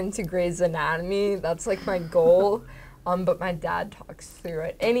everyone into Grey's Anatomy. That's like my goal. But my dad talks through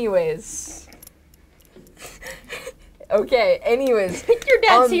it. Anyways. Okay, anyways. Your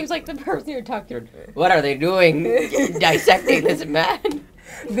dad seems like the person you're talking to. What are they doing? Dissecting this man?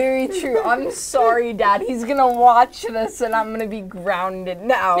 Very true. I'm sorry, Dad. He's gonna watch this and I'm gonna be grounded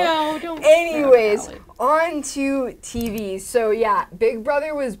now. No, don't. Anyways, on to TV. So yeah, Big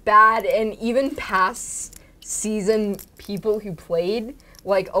Brother was bad, and even past season people who played,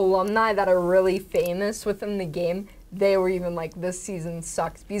 like alumni that are really famous within the game, they were even like, this season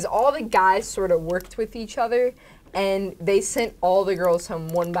sucks. Because all the guys sort of worked with each other, and they sent all the girls home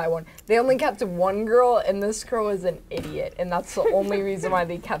one by one. They only kept one girl, and this girl was an idiot, and that's the only reason why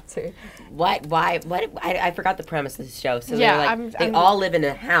they kept her. What? Why? What? I forgot the premise of the show. So Yeah, they're like, they all live in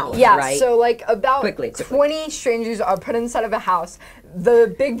a house, Yeah, right? so like about Quickly. 20 strangers are put inside of a house.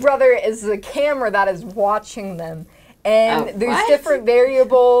 The Big Brother is the camera that is watching them. And there's what? different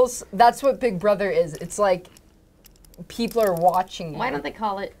variables. That's what Big Brother is. It's like people are watching you. Why don't they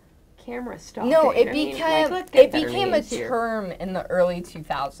call it camera stalking? No, it I mean, became let's get it better became a names here. term in the early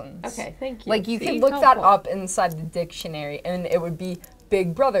 2000s. Okay, thank you. Like you See, could look that helpful. up inside the dictionary, and it would be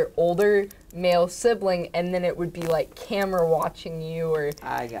Big Brother, older male sibling, and then it would be like camera watching you, or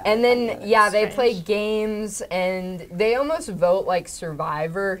I got and it, then I got it. yeah, they Strange. play games, and they almost vote like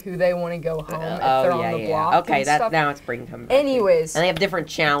Survivor, who they want to go home if they're on the block. Okay, and that stuff. now it's bringing them back. Anyways, And they have different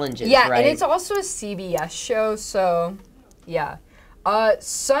challenges, yeah, right? and it's also a CBS show, so yeah.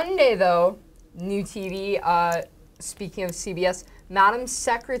 Sunday though, new TV. Speaking of CBS, Madam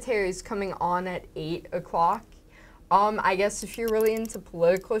Secretary is coming on at 8 o'clock. I guess if you're really into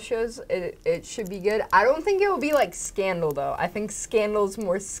political shows, it should be good. I don't think it will be like Scandal though. I think Scandal is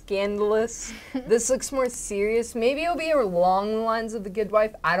more scandalous. This looks more serious. Maybe it'll be along the lines of The Good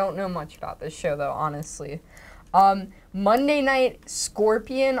Wife. I don't know much about this show though, honestly. Monday night,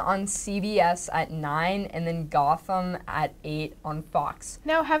 Scorpion on CBS at 9, and then Gotham at 8 on Fox.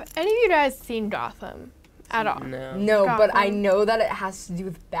 Now, have any of you guys seen Gotham at all? No. No, but I Gotham. know that it has to do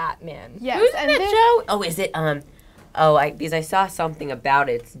with Batman. Yes. Who's in and that then- show? Oh, is it because I saw something about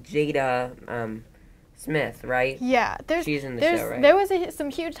it. It's Jada Smith, right? Yeah, She's in the show, right? There was some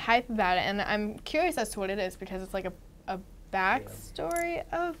huge hype about it, and I'm curious as to what it is because it's like a backstory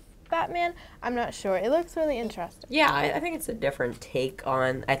of Batman. I'm not sure. It looks really interesting. Yeah, I think it's a different take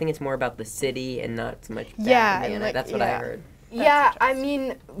on. I think it's more about the city and not so much Yeah, Batman. and, like, That's what I yeah. heard. Yeah, I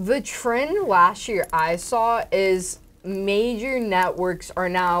mean, the trend last year I saw is major networks are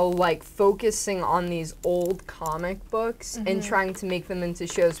now like focusing on these old comic books and trying to make them into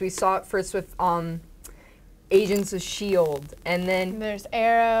shows. We saw it first with Agents of S.H.I.E.L.D. and then There's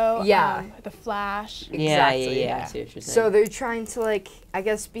Arrow. Yeah. The Flash. Yeah, Exactly. yeah. I see what you're saying. So they're trying to, like, I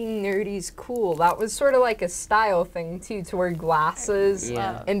guess being nerdy's cool. That was sort of like a style thing too, to wear glasses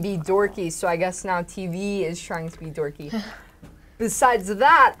Yeah. and be dorky. So I guess now TV is trying to be dorky. Besides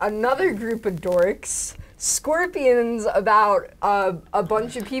that, another group of dorks, Scorpions, about a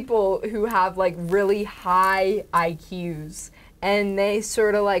bunch of people who have like really high IQs. And they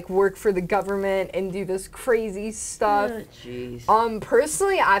sort of like work for the government and do this crazy stuff. Oh, jeez.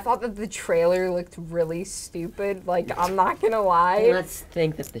 Personally, I thought that the trailer looked really stupid. Like, I'm not gonna lie. Let's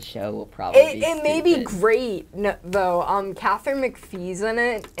think that the show will probably be It may be stupid. great, though. Catherine McPhee's in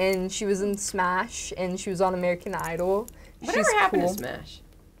it, and she was in Smash, and she was on American Idol. Whatever She's happened cool. to Smash?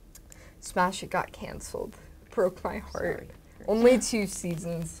 Smash, it got canceled. Broke my heart. Sorry. Only 2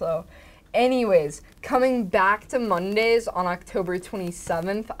 seasons, so. Anyways, coming back to Mondays on October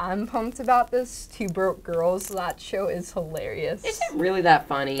 27th, I'm pumped about this. 2 Broke Girls. That show is hilarious. Is it really that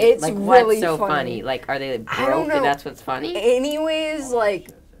funny? It's like, really what's so funny. Like, are they I don't broke know. and that's what's funny? Anyways, like,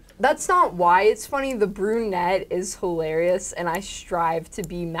 that's not why it's funny. The brunette is hilarious, and I strive to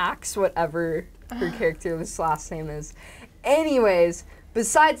be Max, whatever her character's last name is. Anyways,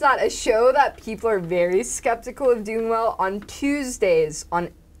 besides that, a show that people are very skeptical of doing well on Tuesdays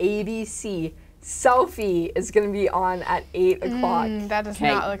on ABC, Selfie is going to be on at 8 o'clock. That does Okay,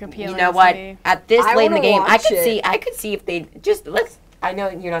 not look appealing. you know to what? me. At this I late in the wanna game, watch it. I could see if they just I know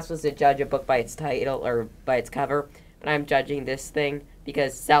you're not supposed to judge a book by its title or by its cover, but I'm judging this thing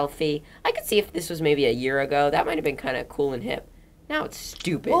because Selfie. I could see if this was maybe a year ago, that might have been kind of cool and hip. Now it's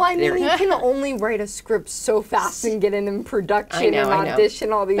stupid. Well, I mean, you can only write a script so fast and get it in production and I know.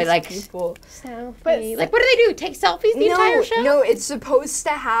 audition all these But, like, people. But like, what do they do? Take selfies the entire show? No, it's supposed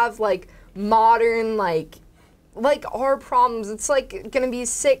to have like modern like our problems. It's like gonna be a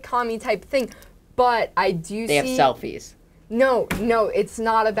sitcom-y type thing. But I do They have selfies. No, it's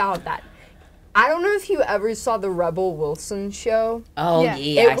not about that. I don't know if you ever saw the Rebel Wilson show. Oh, Yeah.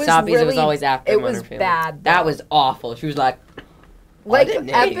 yeah. It I was saw because it was really- always after it Modern was Family. bad, That though. was awful. She was like, Like, "Oh,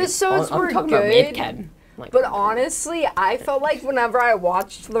 the episodes I'm were talking good. About Midken." Like, But honestly, I felt like whenever I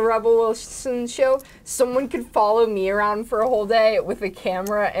watched the Rebel Wilson show, someone could follow me around for a whole day with a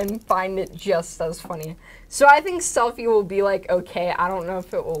camera and find it just as funny. So I think Selfie will be like, okay, I don't know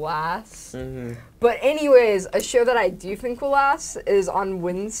if it will last. But anyways, a show that I do think will last is on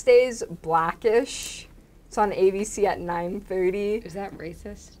Wednesdays, Blackish. It's on ABC at 9:30. is that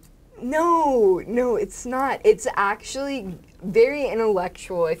racist? No, it's not. It's actually very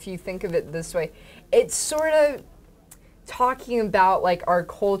intellectual if you think of it this way. It's sort of talking about like our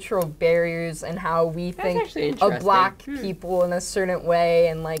cultural barriers and how we think actually of interesting. black people in a certain way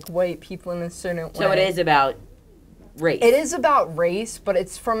and like white people in a certain way. So it is about race. It is about race, but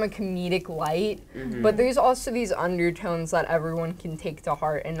it's from a comedic light. But there's also these undertones that everyone can take to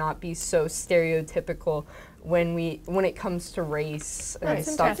heart and not be so stereotypical when it comes to race and Right,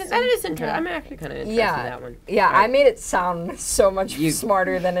 stuff. That is interesting. I'm actually kind of interested in that one. Yeah, Right. I made it sound so much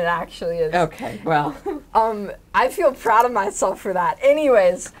smarter than it actually is. Okay, well. I feel proud of myself for that.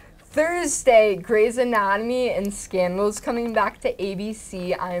 Anyways, Thursday, Grey's Anatomy and Scandal's coming back to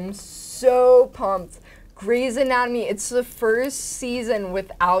ABC. I'm so pumped. Grey's Anatomy, it's the first season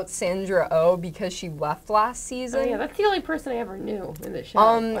without Sandra Oh because she left last season. Oh, yeah, that's the only person I ever knew in the show.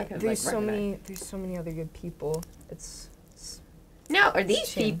 I could, There's so recognize. many other good people. Now, are these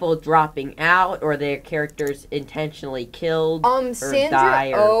shame. people dropping out, or their characters intentionally killed, or Sandra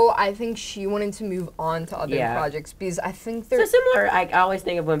die, or... Oh, I think she wanted to move on to other Yeah. projects because I think So they're similar, I always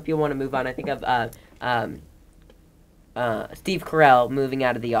think of when people want to move on, I think of Steve Carell moving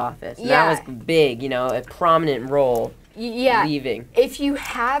out of The Office. And Yeah. that was big, a prominent role, yeah. leaving. If you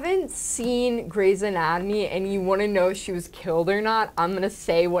haven't seen Grey's Anatomy and you want to know if she was killed or not, I'm going to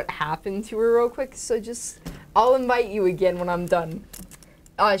say what happened to her real quick. So I'll invite you again when I'm done.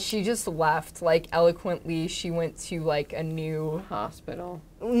 She just left, like, eloquently. She went to, like, a new... Hospital.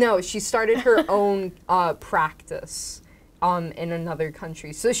 No, she started her own practice in another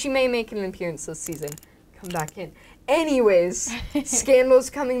country. So she may make an appearance this season. Come back in. Anyways, Scandal's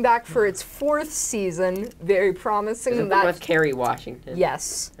coming back for its 4th season. Very promising. Is it the one with Kerry Washington?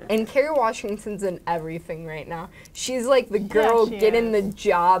 Yes. And Kerry Washington's in everything right now. She's like the girl she getting is. the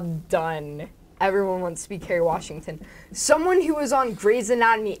job done. Everyone wants to be Kerry Washington. Someone who was on Grey's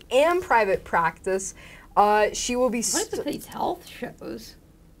Anatomy and Private Practice, she will be... What are these health shows?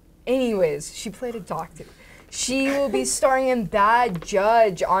 Anyways, she played a doctor. She will be starring in Bad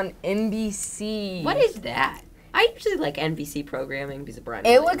Judge on NBC. What is that? I usually like NBC programming because of Brian. It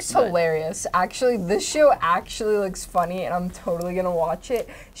Williams, looks but- hilarious. Actually, this show actually looks funny, and I'm totally gonna watch it.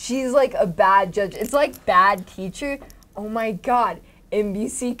 She's like a bad judge. It's like Bad Teacher. Oh my god,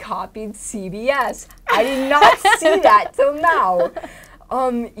 NBC copied CBS. I did not see that till now.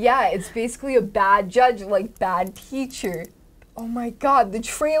 Yeah, it's basically a bad judge, like Bad Teacher. Oh my god, the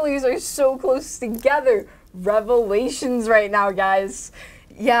trailers are so close together. Revelations right now, guys.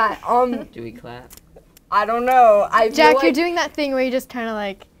 Yeah, Do we clap? I don't know. I feel Jack, like, you're doing that thing where you just kind of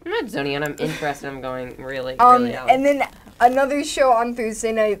like. I'm not zoning in. I'm interested. I'm going really out. and then another show on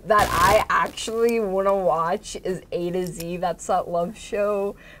Thursday night that I actually want to watch is A to Z. That's that love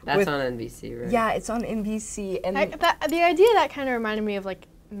show. That's on NBC, right? Yeah, it's on NBC. And The idea of that kind of reminded me of like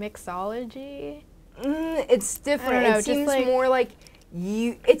mixology. it's different. I don't know, It just seems like- more like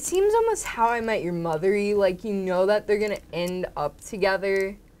it seems almost How I Met Your Mother-y. Like, you know that they're going to end up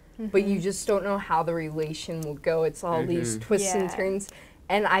together, but you just don't know how the relation will go. It's all these twists and Yeah. turns.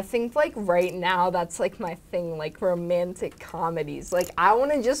 And I think, like, right now, that's, like, my thing, like, romantic comedies. Like, I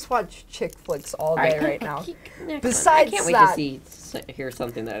want to just watch chick flicks all day right now. Besides I can't wait that, to hear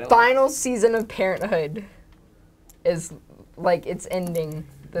something that I don't final season of Parenthood is, like, it's ending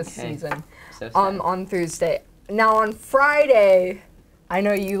this season So sad. on Thursday. Now, on Friday, I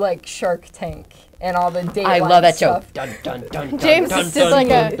know you like Shark Tank and all the Dateline I love that show. stuff. Dun, dun, dun, James dun, is dun, like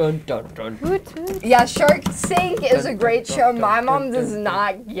dun, a- dun, dun, dun, dun. Yeah, Shark Tank is a great show. My mom does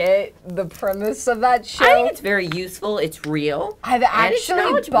not get the premise of that show. I think it's very useful. It's real. I've and it's actually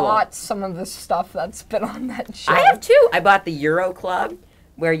knowledgeable. bought some of the stuff that's been on that show. I have too. I bought the Euro Club,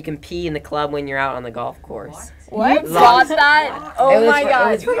 where you can pee in the club when you're out on the golf course. What? Love- Bought that? Oh It was my for- god.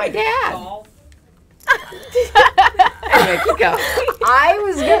 It was for my dad. Anyway, keep going. I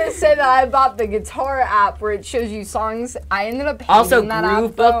was gonna say that I bought the guitar app where it shows you songs. I ended up hating Also, that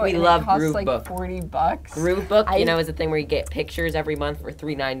Groove app, Book, though, we and love it costs Groove like Book. $40. Groove Book, I- you know, is a thing where you get pictures every month for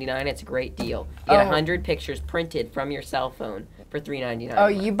 $3.99. It's a great deal. You get Oh. 100 pictures printed from your cell phone for $3.99. Oh,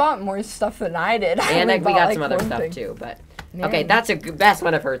 you bought more stuff than I did. I And only we bought, got like, some other one stuff thing. too, but Man. okay, that's a best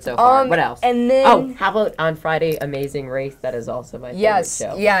one I've heard so far. What else? And then Oh, how about on Friday, Amazing Race? That is also my Yes,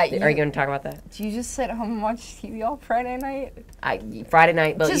 favorite show. yeah, Are you- you going to talk about that? do you just sit home and watch TV all Friday night? Friday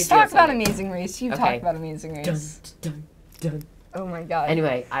night. But Just you talk do about Sunday. Amazing Race. You Okay. talk about Amazing Race. Dun, dun. Oh my god.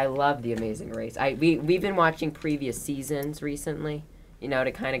 Anyway, I love the Amazing Race. We've been watching previous seasons recently, you know,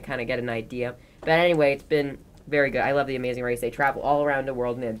 to kind of get an idea. But anyway, it's been very good. I love the Amazing Race. They travel all around the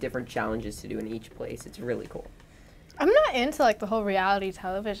world and they have different challenges to do in each place. It's really cool. I'm not into like the whole reality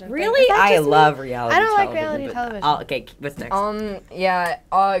television. thing. Really? Is that I just me? love reality I don't like television, reality but- television. Okay, what's next?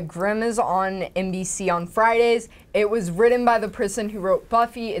 Yeah, Grimm is on NBC on Fridays. It was written by the person who wrote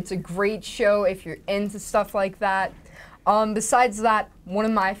Buffy. It's a great show if you're into stuff like that. Besides that, one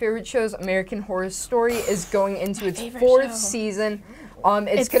of my favorite shows, American Horror Story, is going into its favorite fourth show. season.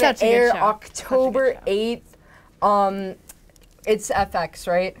 It's It's gonna such a good air show. October 8th. It's FX,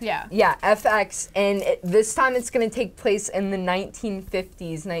 right? Yeah. Yeah, FX, and this time it's going to take place in the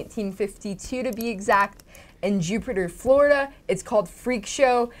 1950s, 1952 to be exact, in Jupiter, Florida. It's called Freak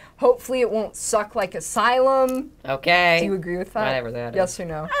Show. Hopefully it won't suck like Asylum. Okay. Do you agree with that? Whatever that Yes or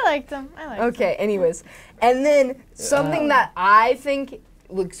no? I liked them. I liked them. Okay, anyways. And then something that I think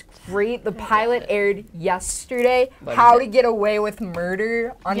looks great, the pilot aired yesterday, What is How it? to Get Away with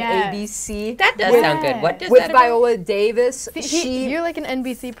Murder on Yes. ABC. That does With- sound good. What does with that about? Viola Davis. You're like an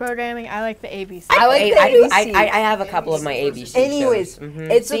NBC programming. I like the ABC. I like the ABC. I have a couple of my ABC Anyways, shows. Mhm.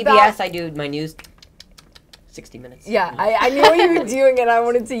 it's CBS, about- I do my news 60 Minutes. Yeah, I knew what you were doing and I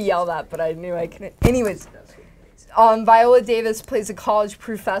wanted to yell that, but I knew I couldn't. Anyways, Viola Davis plays a college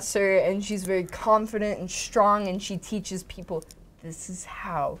professor and she's very confident and strong and she teaches people this is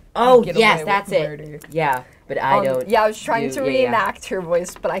how Oh, you get yes, away that's with it. murder. Yeah, but I don't. Yeah, I was trying do- to yeah, yeah. reenact her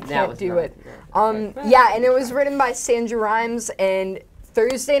voice, but I can't was do not- it. Yeah, and it was written by Sandra Rhimes, and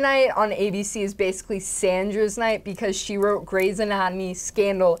Thursday night on ABC is basically Sandra's night because she wrote Grey's Anatomy,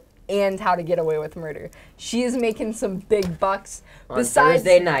 Scandal, and How to Get Away with Murder. She is making some big bucks. On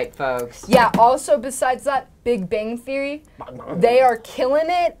Thursday night, folks. Yeah, also besides that, Big Bang Theory, they are killing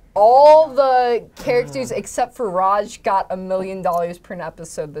it. All the characters except for Raj got $1 million per an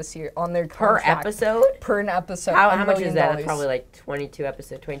episode this year on their Per contract. episode? Per an episode. How $1 much is million. that? That's probably like 22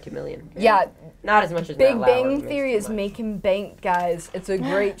 episodes, 22 million. Yeah, Not as much as Big Matt Lauer Bang makes Theory so is much. making bank, guys. It's a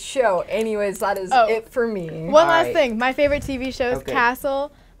great show. Anyways, that is Oh. it for me. One last Alright. thing. My favorite TV show is Okay.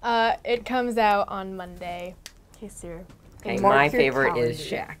 Castle. It comes out on Monday. In case you're Okay, Mark my your favorite is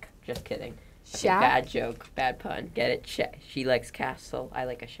calendar. Shaq. Just kidding. Okay, Shaq? bad joke, bad pun. Get it? She likes Castle. I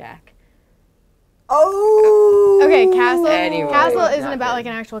like a Shaq. Oh. Okay, Castle. Anyway, Castle not isn't about good. like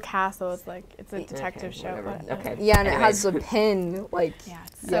an actual castle. It's like it's a detective show. Whatever. But Okay. Yeah, and Anyway. it has a pin. Like. yeah,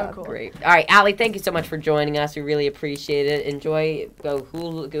 it's so Yeah, cool. Great. All right, Allie, thank you so much for joining us. We really appreciate it. Enjoy. Go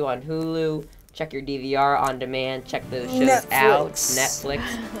on Hulu. Check your DVR on demand. Check those shows out. Netflix.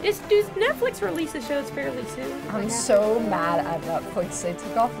 Does Netflix release the shows fairly soon? I'm so mad at Netflix. They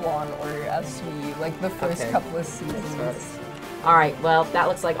took off Law and Order SVU like the first Okay. couple of seasons. All right, well, that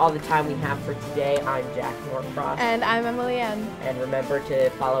looks like all the time we have for today. I'm Jack Norcross. And I'm Emily Ann. And remember to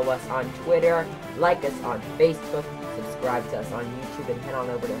follow us on Twitter, like us on Facebook, subscribe to us on YouTube, and head on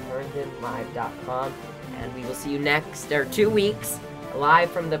over to herndonlive.com. And we will see you next, 2 weeks,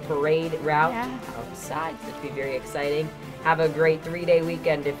 live from the parade route outside. So it'll be very exciting. Have a great 3-day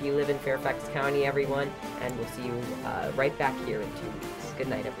weekend if you live in Fairfax County, everyone. And we'll see you right back here in 2 weeks. Good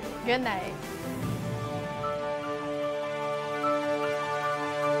night, everyone. Good night.